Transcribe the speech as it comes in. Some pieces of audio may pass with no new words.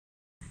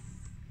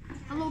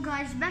Hello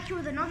guys, back here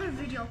with another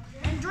video,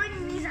 and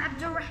joining me is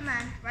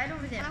Abdurrahman, right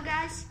over there. Hello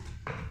guys.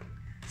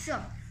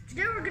 So,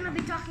 today we're going to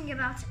be talking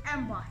about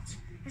Mbot.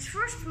 His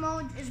first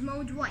mode is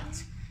mode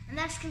white, and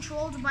that's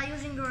controlled by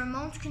using a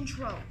remote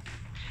control.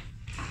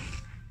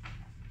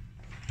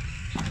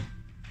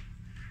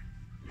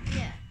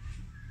 Yeah.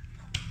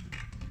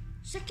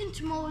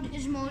 Second mode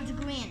is mode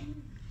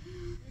green.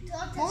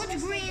 Mode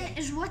green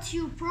is what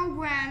you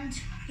programmed,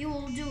 he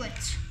will do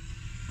it.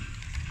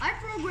 I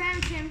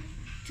programmed him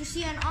to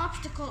see an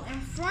obstacle in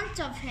front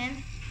of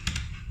him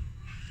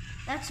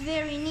that's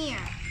very near.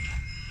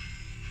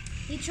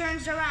 He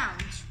turns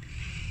around.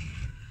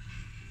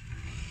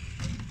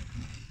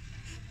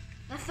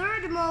 The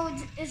third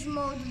mode is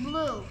mode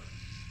blue.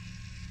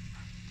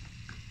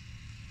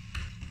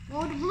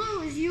 Mode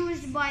blue is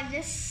used by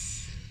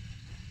this.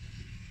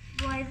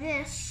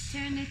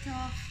 Turn it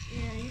off.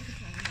 Yeah, you can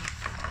turn it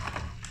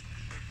off.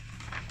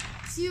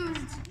 It's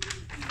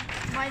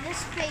used by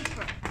this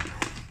paper.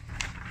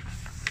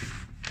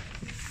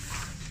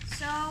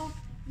 So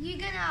you're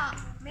gonna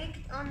make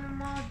it on the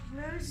mode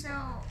blue, so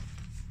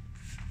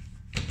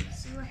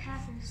see what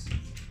happens.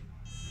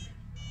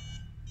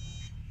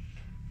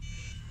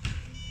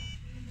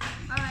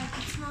 Alright,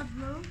 it's mode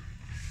blue.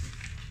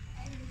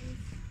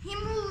 He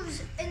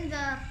moves in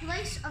the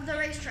place of the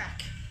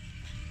racetrack.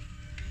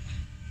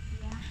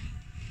 Yeah.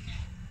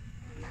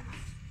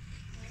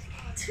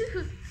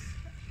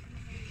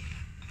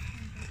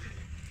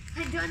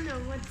 I don't know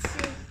what to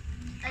say.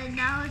 And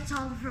now it's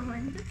all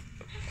ruined.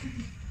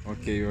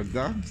 Okay, you're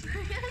done?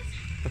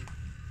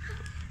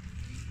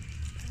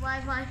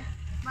 Bye bye.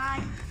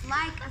 Bye.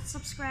 Like and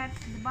subscribe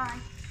and bye.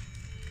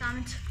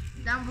 Comment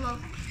down below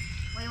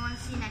what you want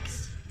to see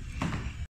next.